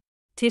inside me.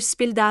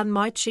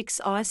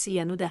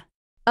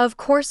 Of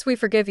course we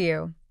forgive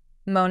you,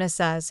 Mona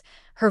says,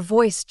 her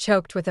voice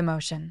choked with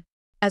emotion.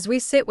 As we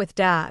sit with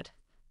Dad,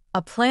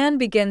 a plan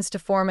begins to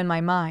form in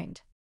my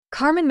mind.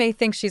 Carmen may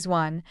think she's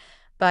won,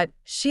 but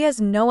she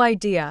has no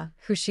idea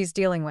who she's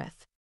dealing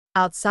with.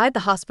 Outside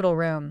the hospital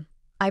room,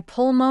 I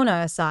pull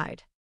Mona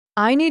aside.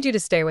 I need you to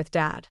stay with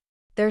Dad.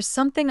 There's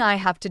something I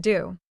have to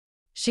do.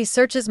 She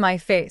searches my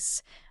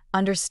face,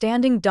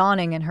 understanding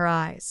dawning in her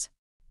eyes.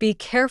 Be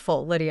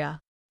careful, Lydia.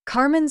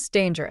 Carmen's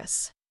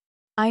dangerous.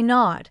 I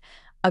nod,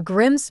 a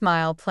grim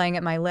smile playing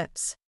at my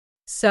lips.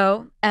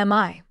 So am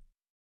I.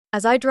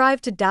 As I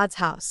drive to Dad's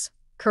house,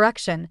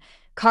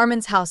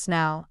 Carmen's house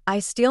now, I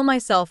steel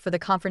myself for the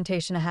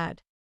confrontation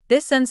ahead.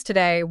 This ends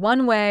today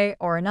one way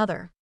or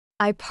another.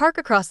 I park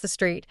across the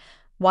street,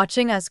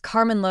 watching as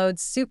Carmen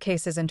loads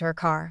suitcases into her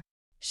car.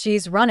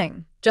 She's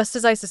running, just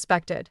as I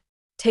suspected.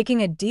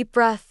 Taking a deep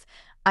breath,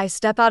 I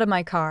step out of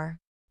my car.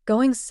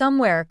 Going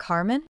somewhere,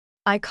 Carmen?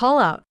 I call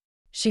out.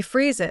 She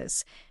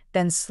freezes,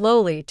 then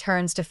slowly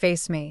turns to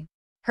face me.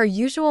 Her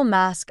usual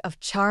mask of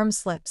charm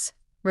slips,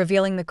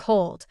 revealing the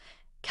cold,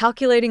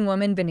 calculating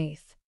woman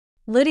beneath.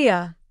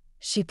 Lydia,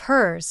 she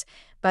purrs,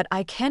 but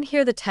I can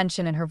hear the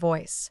tension in her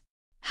voice.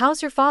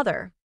 How's your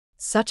father?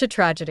 Such a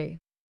tragedy.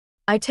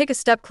 I take a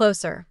step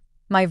closer,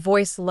 my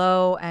voice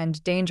low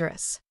and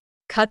dangerous.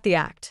 Cut the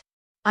act.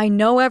 I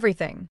know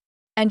everything,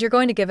 and you're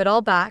going to give it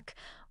all back,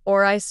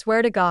 or I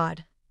swear to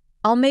God,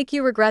 I'll make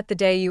you regret the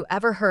day you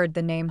ever heard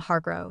the name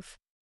Hargrove.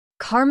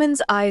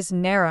 Carmen's eyes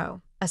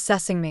narrow,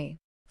 assessing me.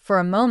 For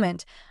a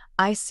moment,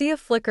 I see a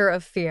flicker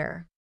of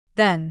fear.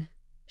 Then,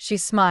 she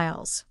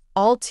smiles,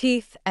 all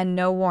teeth and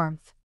no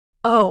warmth.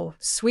 Oh,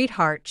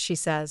 sweetheart, she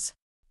says.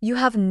 You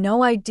have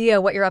no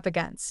idea what you're up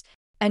against.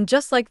 And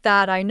just like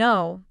that, I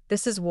know,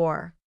 this is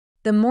war.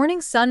 The morning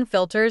sun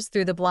filters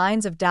through the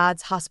blinds of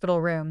Dad's hospital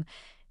room,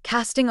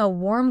 casting a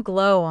warm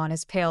glow on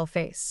his pale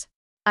face.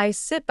 I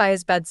sit by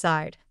his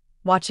bedside,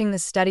 watching the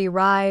steady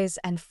rise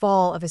and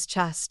fall of his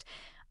chest,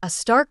 a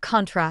stark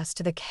contrast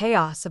to the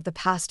chaos of the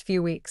past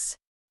few weeks.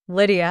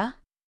 Lydia?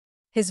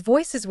 His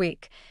voice is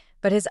weak,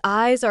 but his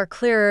eyes are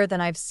clearer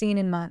than I've seen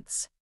in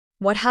months.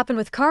 What happened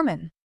with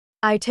Carmen?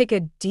 I take a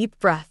deep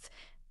breath,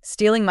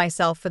 steeling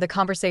myself for the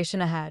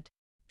conversation ahead.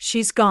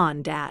 She's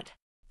gone, Dad.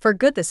 For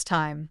good this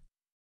time.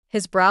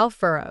 His brow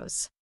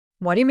furrows.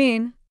 What do you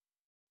mean?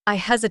 I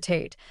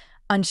hesitate,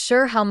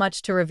 unsure how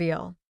much to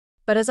reveal.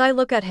 But as I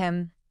look at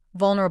him,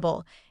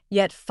 vulnerable,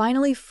 yet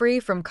finally free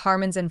from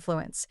Carmen's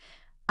influence,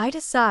 I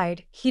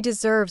decide he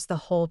deserves the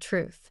whole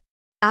truth.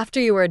 After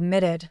you were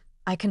admitted,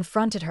 I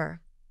confronted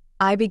her.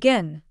 I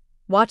begin,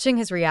 watching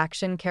his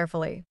reaction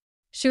carefully.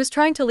 She was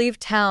trying to leave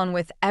town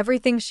with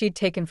everything she'd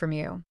taken from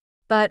you.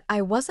 But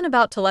I wasn't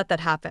about to let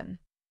that happen.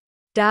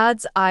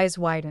 Dad's eyes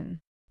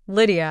widen.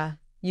 Lydia,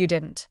 you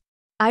didn't.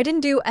 I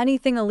didn't do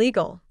anything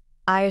illegal,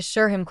 I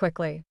assure him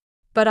quickly.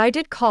 But I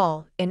did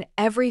call in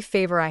every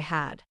favor I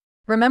had.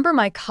 Remember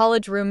my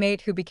college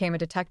roommate who became a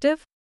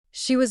detective?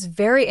 She was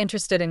very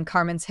interested in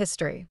Carmen's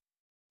history.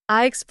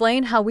 I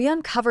explained how we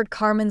uncovered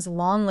Carmen's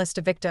long list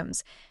of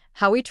victims,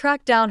 how we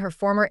tracked down her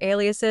former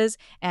aliases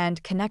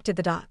and connected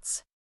the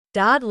dots.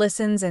 Dad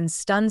listens in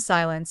stunned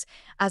silence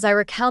as I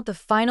recount the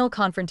final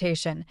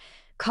confrontation,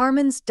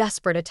 Carmen's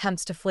desperate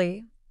attempts to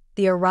flee,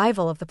 the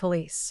arrival of the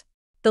police,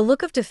 the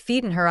look of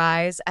defeat in her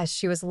eyes as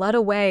she was led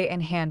away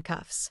in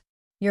handcuffs.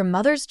 "Your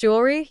mother's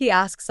jewelry?" he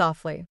asked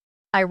softly.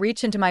 I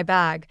reach into my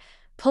bag,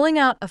 pulling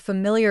out a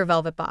familiar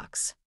velvet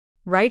box.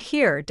 "Right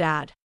here,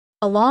 Dad,"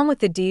 along with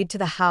the deed to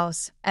the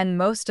house and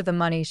most of the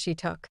money she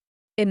took.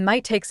 "It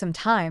might take some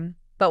time,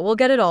 but we'll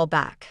get it all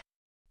back."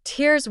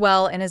 Tears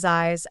well in his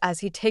eyes as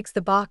he takes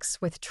the box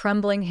with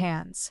trembling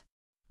hands.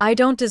 "I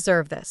don't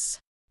deserve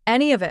this.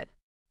 Any of it.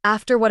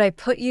 After what I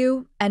put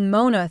you and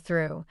Mona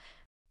through."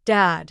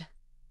 "Dad,"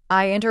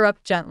 I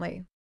interrupt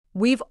gently.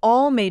 "We've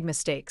all made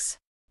mistakes.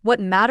 What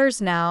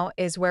matters now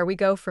is where we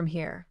go from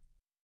here."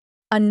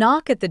 A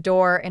knock at the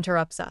door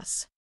interrupts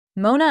us.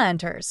 Mona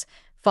enters,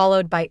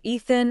 followed by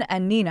Ethan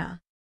and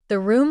Nina. The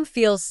room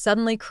feels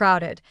suddenly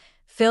crowded,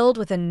 filled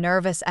with a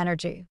nervous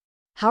energy.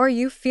 "How are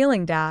you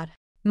feeling, Dad?"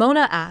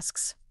 Mona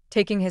asks,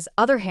 taking his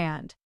other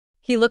hand.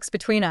 He looks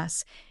between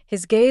us,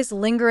 his gaze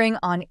lingering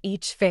on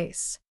each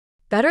face.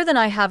 "Better than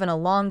I have in a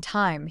long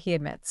time," he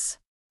admits.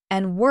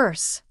 "And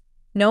worse,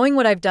 knowing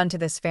what I've done to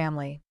this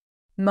family."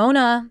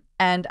 Mona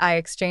and I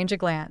exchange a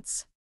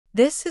glance.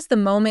 This is the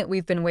moment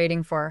we've been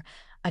waiting for,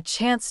 a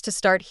chance to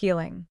start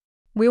healing.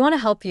 "We want to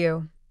help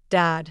you,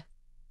 Dad,"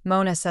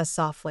 Mona says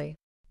softly.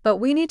 "But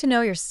we need to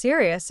know you're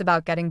serious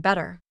about getting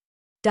better."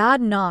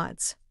 Dad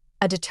nods,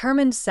 a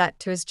determined set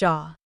to his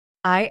jaw.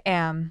 "I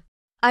am.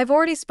 I've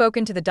already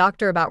spoken to the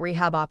doctor about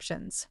rehab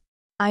options.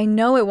 I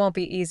know it won't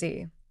be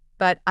easy,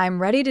 but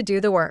I'm ready to do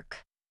the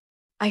work."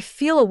 I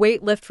feel a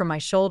weight lift from my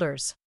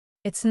shoulders.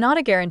 It's not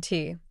a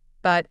guarantee,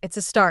 but it's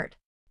a start.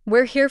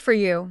 "We're here for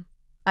you,"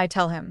 I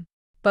tell him.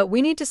 "But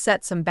we need to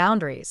set some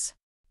boundaries.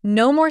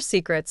 No more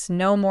secrets,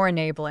 no more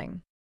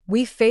enabling.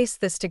 We face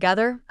this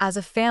together as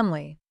a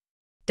family."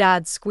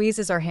 Dad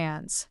squeezes our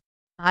hands.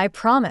 "I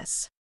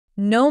promise.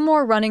 No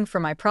more running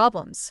from my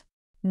problems.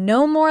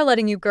 No more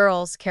letting you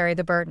girls carry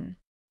the burden."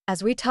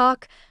 As we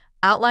talk,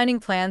 outlining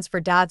plans for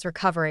Dad's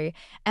recovery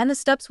and the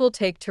steps we'll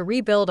take to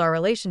rebuild our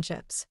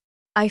relationships,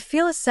 I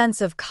feel a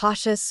sense of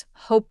cautious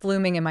hope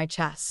blooming in my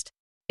chest.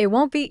 It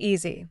won't be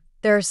easy.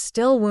 There are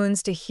still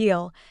wounds to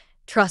heal,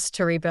 trust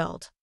to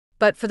rebuild.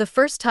 But for the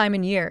first time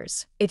in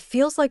years, it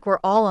feels like we're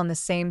all on the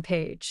same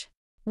page.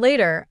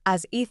 Later,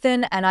 as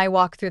Ethan and I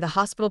walk through the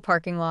hospital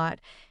parking lot,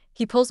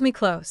 he pulls me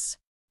close.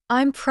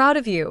 "I'm proud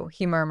of you,"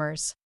 he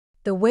murmurs.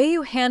 "The way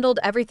you handled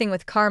everything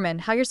with Carmen,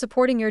 how you're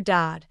supporting your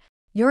dad.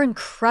 You're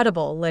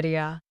incredible,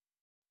 Lydia."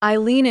 I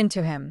lean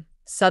into him,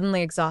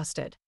 suddenly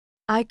exhausted.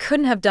 "I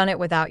couldn't have done it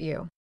without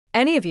you.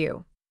 Any of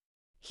you."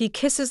 He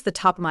kisses the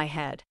top of my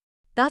head.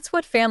 "That's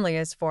what family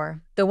is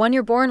for, the one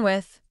you're born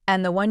with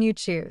and the one you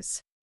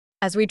choose."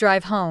 As we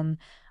drive home,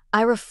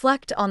 I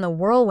reflect on the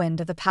whirlwind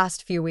of the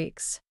past few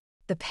weeks.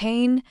 The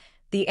pain,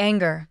 the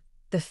anger,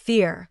 the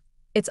fear,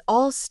 it's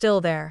all still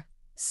there,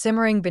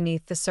 simmering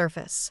beneath the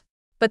surface.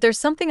 But there's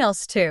something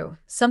else too,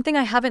 something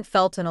I haven't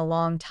felt in a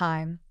long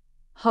time.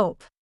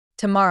 Hope.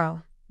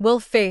 Tomorrow, we'll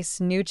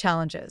face new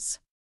challenges.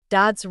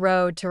 Dad's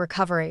road to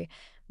recovery,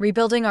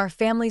 rebuilding our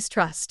family's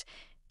trust,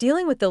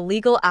 dealing with the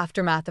legal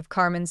aftermath of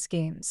Carmen's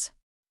schemes.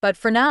 But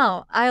for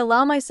now, I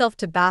allow myself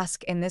to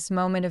bask in this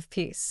moment of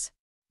peace.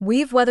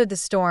 We've weathered the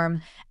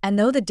storm, and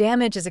though the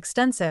damage is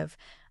extensive,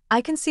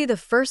 I can see the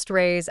first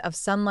rays of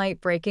sunlight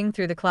breaking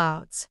through the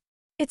clouds.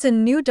 It's a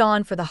new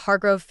dawn for the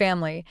Hargrove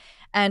family,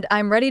 and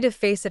I'm ready to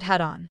face it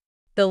head-on.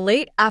 The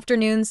late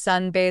afternoon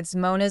sun bathes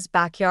Mona's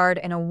backyard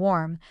in a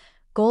warm,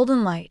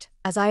 golden light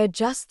as I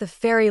adjust the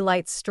fairy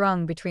lights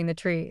strung between the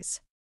trees.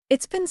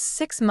 It's been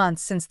 6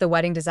 months since the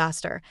wedding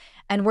disaster,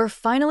 and we're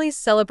finally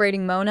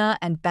celebrating Mona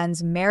and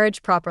Ben's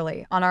marriage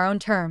properly on our own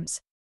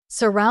terms,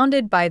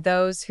 surrounded by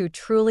those who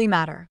truly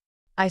matter.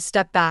 I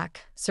step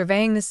back,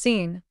 surveying the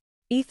scene.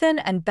 Ethan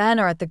and Ben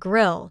are at the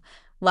grill,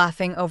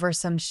 laughing over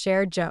some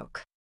shared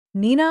joke.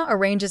 Nina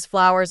arranges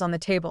flowers on the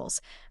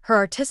tables, her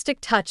artistic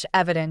touch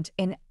evident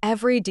in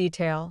every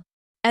detail.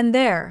 And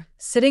there,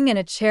 sitting in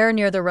a chair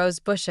near the rose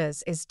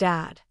bushes, is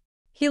Dad.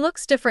 He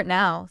looks different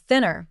now,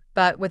 thinner,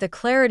 but with a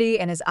clarity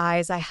in his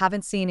eyes I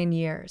haven't seen in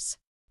years.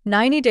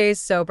 90 days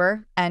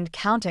sober, and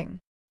counting.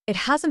 It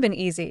hasn't been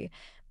easy,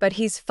 but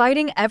he's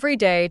fighting every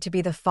day to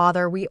be the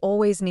father we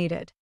always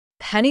needed.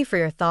 "Penny for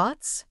your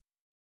thoughts?"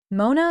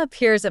 Mona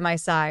appears at my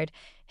side,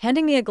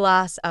 handing me a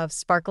glass of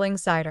sparkling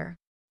cider.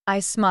 I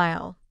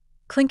smile,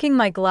 clinking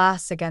my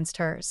glass against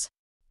hers.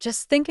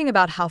 "Just thinking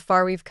about how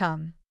far we've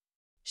come."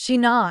 She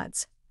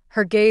nods,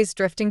 her gaze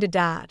drifting to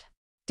Dad.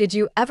 "Did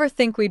you ever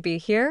think we'd be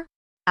here?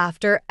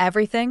 After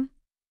everything?"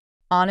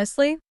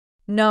 "Honestly,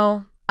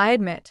 no, I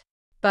admit.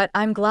 But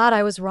I'm glad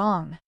I was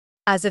wrong."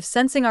 As if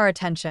sensing our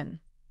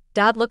attention,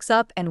 Dad looks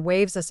up and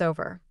waves us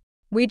over.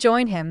 We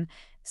join him,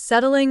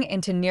 settling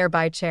into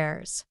nearby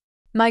chairs.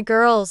 My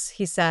girls,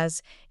 he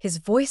says, his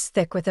voice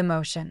thick with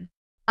emotion.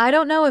 I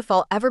don't know if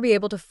I'll ever be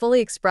able to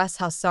fully express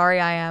how sorry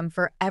I am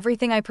for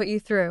everything I put you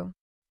through,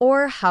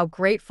 or how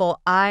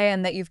grateful I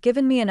am that you've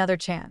given me another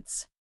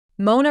chance.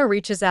 Mona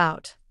reaches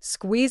out,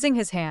 squeezing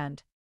his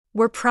hand.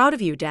 We're proud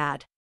of you,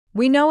 Dad.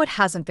 We know it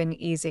hasn't been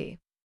easy.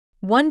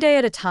 One day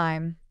at a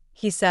time,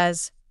 he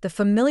says, the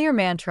familiar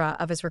mantra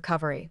of his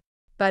recovery.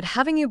 But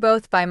having you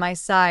both by my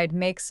side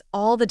makes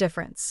all the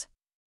difference.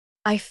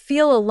 I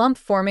feel a lump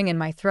forming in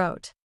my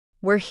throat.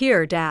 We're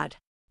here, Dad.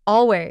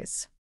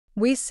 Always.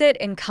 We sit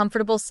in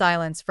comfortable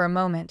silence for a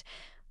moment,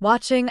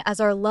 watching as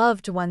our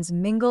loved ones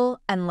mingle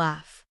and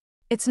laugh.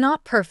 It's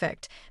not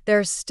perfect.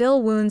 There's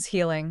still wounds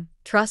healing,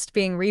 trust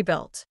being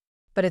rebuilt.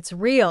 But it's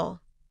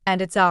real,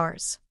 and it's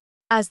ours.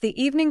 As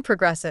the evening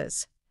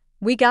progresses,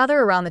 we gather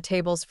around the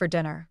tables for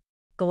dinner.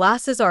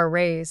 Glasses are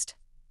raised,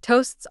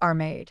 toasts are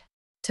made.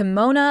 To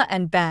Mona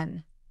and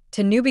Ben,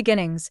 to new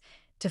beginnings,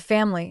 to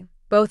family,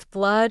 both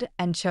blood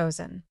and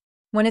chosen.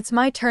 When it's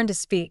my turn to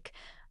speak,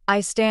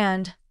 I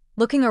stand,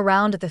 looking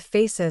around at the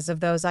faces of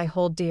those I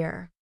hold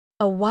dear.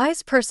 A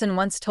wise person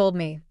once told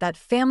me that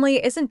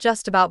family isn't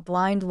just about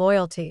blind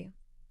loyalty.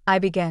 I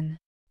begin.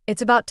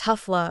 It's about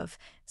tough love,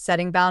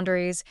 setting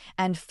boundaries,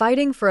 and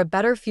fighting for a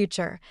better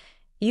future,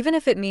 even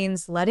if it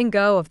means letting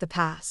go of the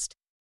past.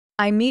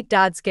 I meet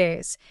Dad's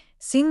gaze,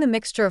 seeing the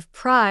mixture of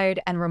pride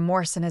and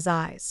remorse in his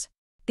eyes.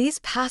 These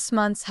past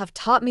months have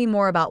taught me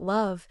more about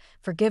love,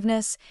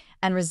 forgiveness,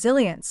 and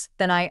resilience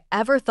than I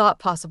ever thought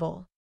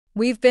possible.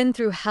 We've been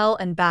through hell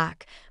and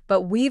back,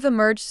 but we've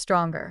emerged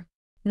stronger.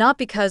 Not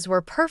because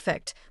we're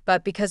perfect,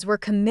 but because we're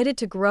committed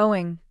to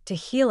growing, to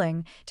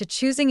healing, to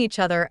choosing each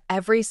other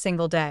every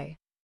single day.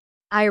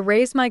 I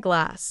raise my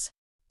glass.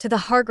 To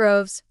the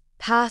Hargroves,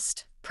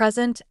 past,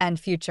 present, and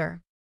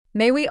future.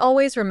 May we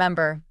always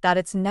remember that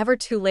it's never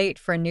too late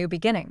for a new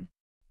beginning.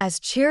 As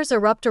cheers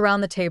erupt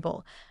around the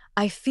table,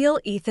 I feel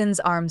Ethan's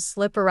arm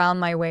slip around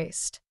my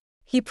waist.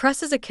 He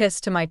presses a kiss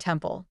to my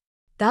temple.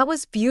 That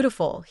was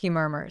beautiful, he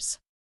murmurs.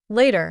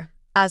 Later,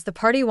 as the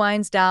party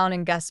winds down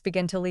and guests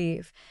begin to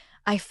leave,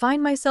 I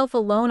find myself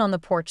alone on the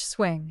porch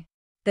swing.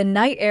 The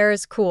night air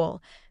is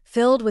cool,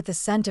 filled with the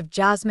scent of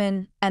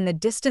jasmine and the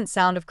distant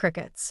sound of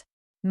crickets.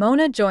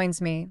 Mona joins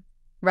me,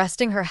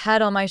 resting her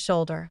head on my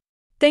shoulder.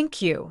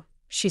 Thank you,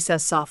 she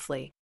says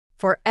softly.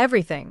 For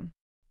everything.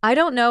 I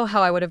don't know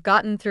how I would have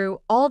gotten through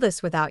all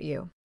this without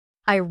you.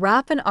 I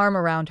wrap an arm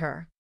around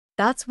her.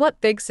 That's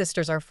what big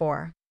sisters are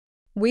for.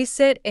 We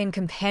sit in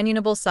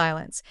companionable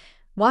silence,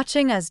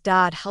 watching as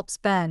Dad helps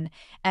Ben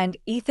and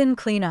Ethan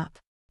clean up.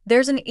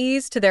 There's an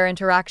ease to their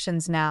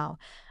interactions now,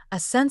 a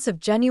sense of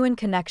genuine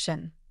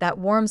connection that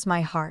warms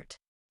my heart.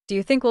 Do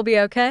you think we'll be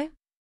okay?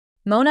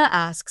 Mona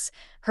asks,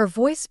 her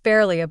voice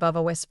barely above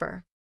a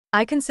whisper.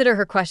 I consider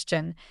her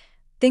question,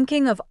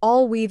 thinking of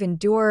all we've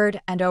endured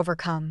and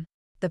overcome.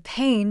 The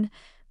pain,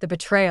 the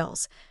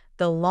betrayals,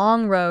 the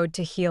long road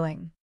to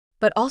healing.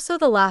 But also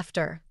the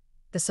laughter,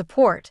 the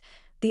support,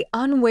 the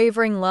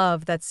unwavering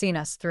love that's seen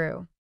us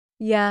through.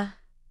 Yeah,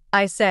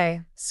 I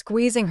say,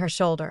 squeezing her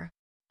shoulder.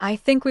 I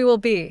think we will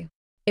be.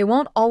 It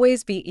won't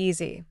always be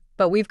easy,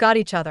 but we've got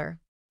each other.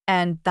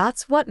 And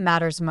that's what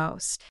matters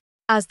most.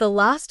 As the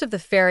last of the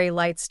fairy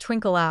lights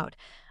twinkle out,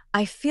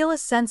 I feel a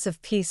sense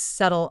of peace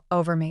settle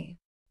over me.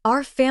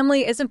 Our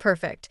family isn't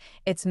perfect.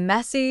 It's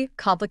messy,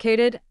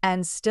 complicated,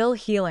 and still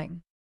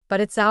healing. But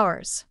it's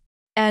ours.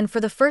 And for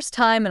the first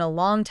time in a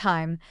long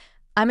time,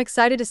 I'm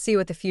excited to see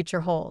what the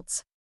future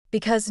holds.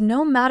 Because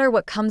no matter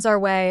what comes our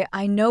way,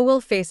 I know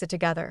we'll face it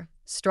together,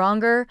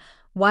 stronger,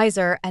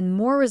 wiser, and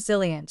more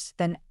resilient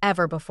than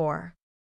ever before.